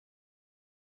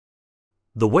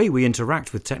The way we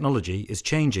interact with technology is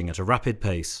changing at a rapid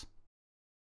pace.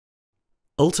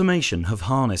 Ultamation have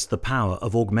harnessed the power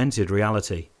of augmented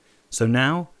reality, so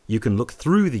now you can look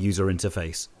through the user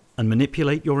interface and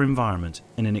manipulate your environment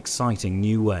in an exciting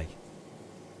new way.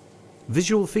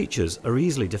 Visual features are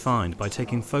easily defined by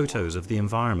taking photos of the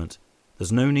environment.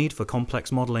 There's no need for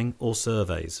complex modelling or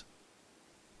surveys.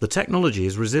 The technology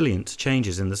is resilient to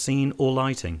changes in the scene or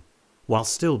lighting, while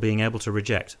still being able to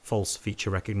reject false feature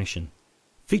recognition.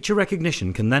 Feature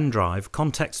recognition can then drive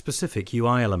context-specific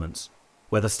UI elements,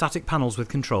 whether static panels with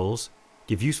controls,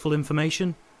 give useful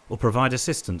information, or provide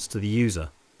assistance to the user,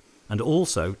 and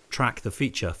also track the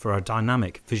feature for a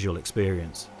dynamic visual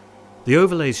experience. The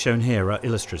overlays shown here are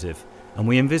illustrative, and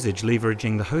we envisage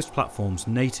leveraging the host platform's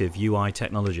native UI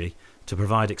technology to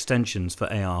provide extensions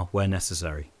for AR where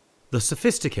necessary. The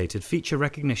sophisticated feature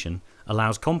recognition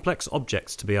allows complex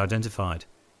objects to be identified,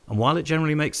 and while it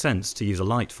generally makes sense to use a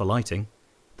light for lighting,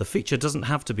 the feature doesn't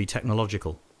have to be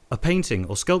technological. A painting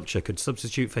or sculpture could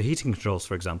substitute for heating controls,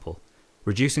 for example,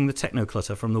 reducing the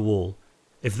techno-clutter from the wall.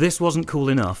 If this wasn't cool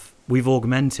enough, we've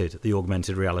augmented the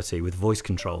augmented reality with voice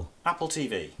control. Apple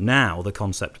TV. Now the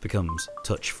concept becomes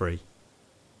touch-free.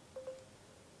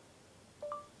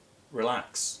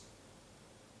 Relax.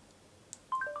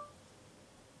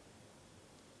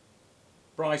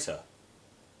 Brighter.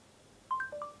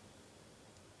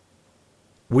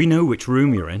 We know which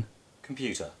room you're in.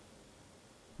 Computer.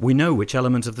 We know which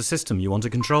element of the system you want to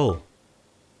control.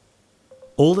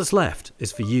 All that's left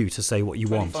is for you to say what you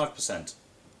want. 25%.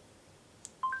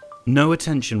 No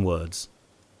attention words.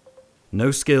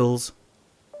 No skills.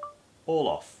 All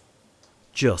off.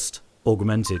 Just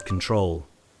augmented control.